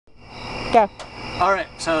Go. Alright,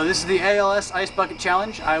 so this is the ALS Ice Bucket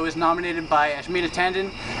Challenge. I was nominated by Ashmita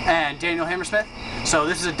Tandon and Daniel Hammersmith. So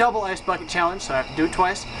this is a double Ice Bucket Challenge, so I have to do it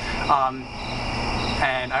twice.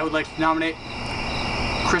 And I would like to nominate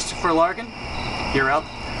Christopher Larkin, Urel,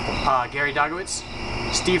 Gary Dogowitz,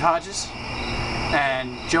 Steve Hodges,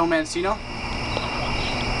 and Joe Mancino.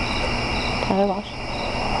 Tyler Walsh.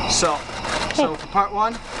 So for part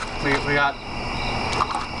one, we got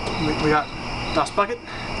Das Bucket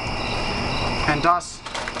and Das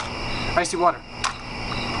Icy Water.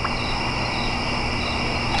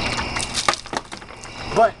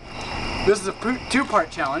 But this is a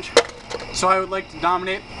two-part challenge, so I would like to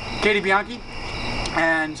nominate Katie Bianchi,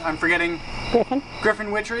 and I'm forgetting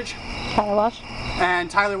Griffin Wittridge, Tyler Walsh, and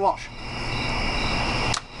Tyler Walsh.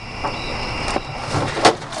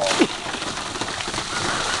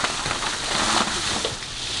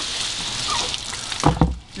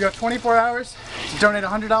 You have 24 hours to donate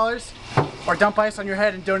 $100 or dump ice on your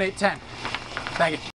head and donate 10. Thank you.